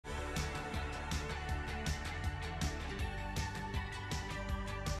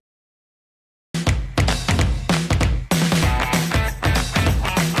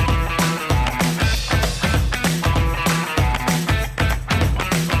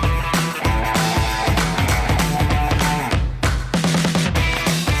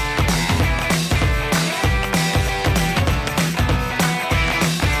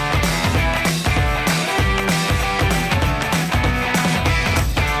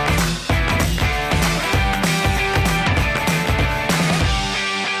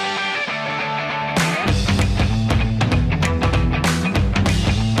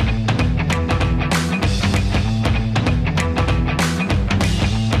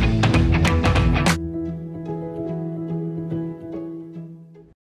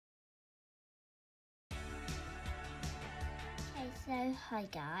Hi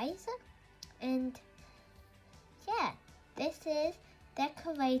guys, and yeah, this is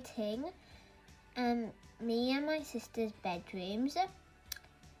decorating me and my sister's bedrooms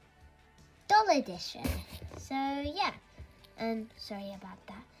doll edition. So yeah, sorry about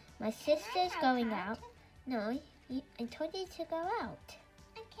that. My sister's going out. No, I told you to go out.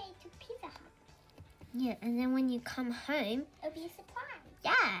 Okay, to Pizza Hut. Yeah, and then when you come home, It'll be a surprise.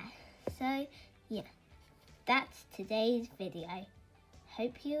 yeah. So yeah, that's today's video.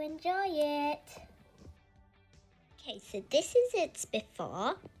 Hope you enjoy it. Okay, so this is its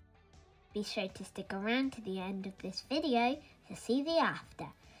before. Be sure to stick around to the end of this video to see the after.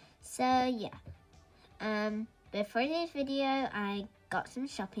 So yeah, before this video I got some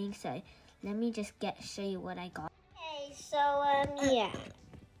shopping, so let me just show you what I got. Okay, so yeah,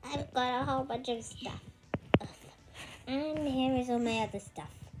 I've got a whole bunch of stuff. And here is all my other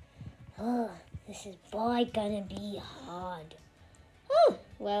stuff. Oh, this is gonna be hard. Oh,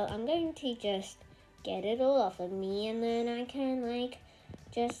 well, I'm going to just get it all off of me, and then I can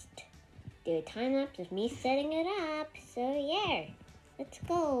just do a time lapse of me setting it up. So yeah, let's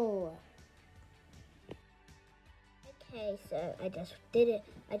go. Okay, so I just did it.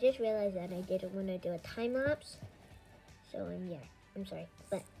 I just realized that I didn't want to do a time lapse. So yeah, I'm sorry.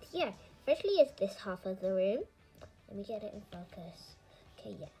 But yeah, firstly is this half of the room. Let me get it in focus.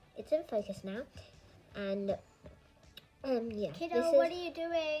 Okay, yeah, it's in focus now. And yeah. Kiddo, what are you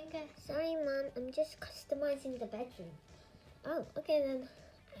doing? Sorry, Mom. I'm just customizing the bedroom. Oh, okay then.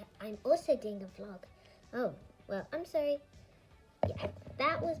 I'm also doing a vlog. Oh, well, I'm sorry. Yeah,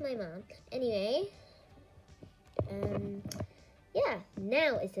 that was my mom. Anyway, yeah,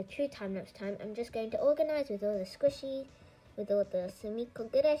 now is the true time-lapse time. I'm just going to organize with all the squishies, with all the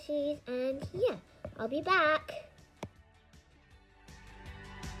makeover, and yeah, I'll be back.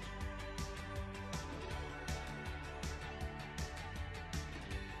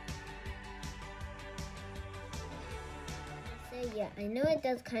 So yeah, I know it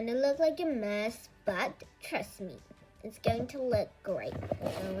does kind of look like a mess, but trust me, it's going to look great.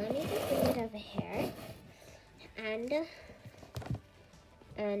 So let me just bring it over here, and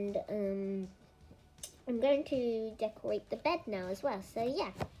I'm going to decorate the bed now as well. So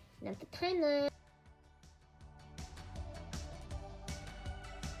yeah, now the time lapse.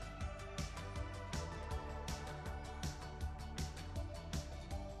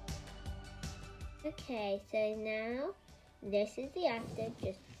 Okay, so now this is the after.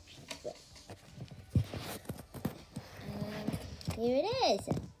 Just here it is.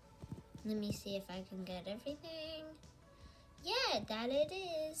 Let me see if I can get everything. Yeah, that it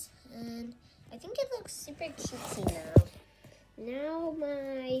is. And I think it looks super cutesy now. Now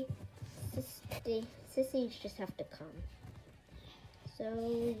my sissies just have to come. So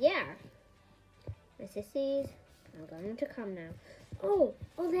yeah, my sissies are going to come now. Oh,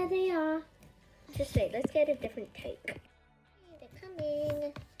 there they are. Just wait, let's get a different take. They're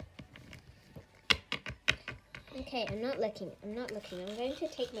coming. Okay, I'm not looking. I'm going to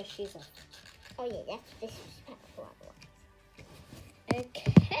take my shoes off. Oh yeah, that's disrespectful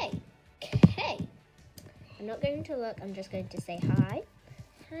otherwise. Okay. I'm not going to look. I'm just going to say hi.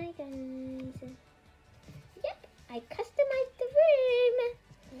 Hi guys. Yep, I customized the room.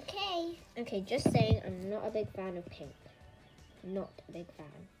 Okay, just saying, I'm not a big fan of pink. Not a big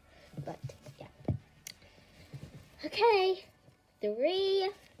fan. But yeah. Okay.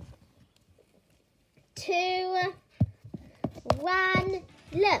 3, 2, 1,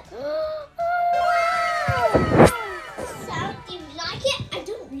 look. Oh, wow! So, do you like it? I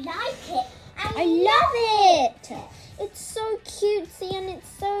don't like it. I love it. It's so cutesy and it's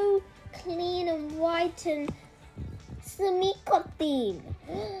so clean and white and Samiko theme.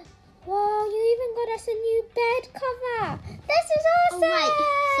 Wow, you even got us a new bed cover. This is awesome. Oh, right.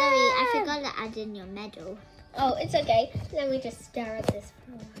 Sorry, I forgot to add in your medal. Oh, it's okay. Let me just stare at this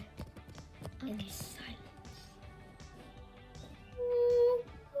for a while. Okay.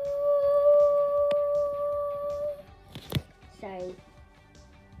 Sorry.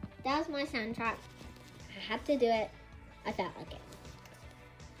 That was my soundtrack. I had to do it. I felt like it.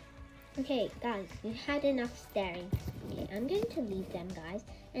 Okay, guys, we had enough staring. Okay, I'm going to leave them, guys.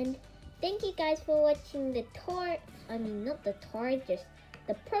 And thank you guys for watching the tour. I mean, not the tour, just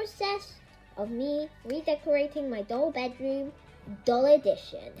the process of me redecorating my doll bedroom, doll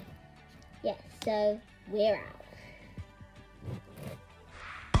edition. Yeah, so we're out.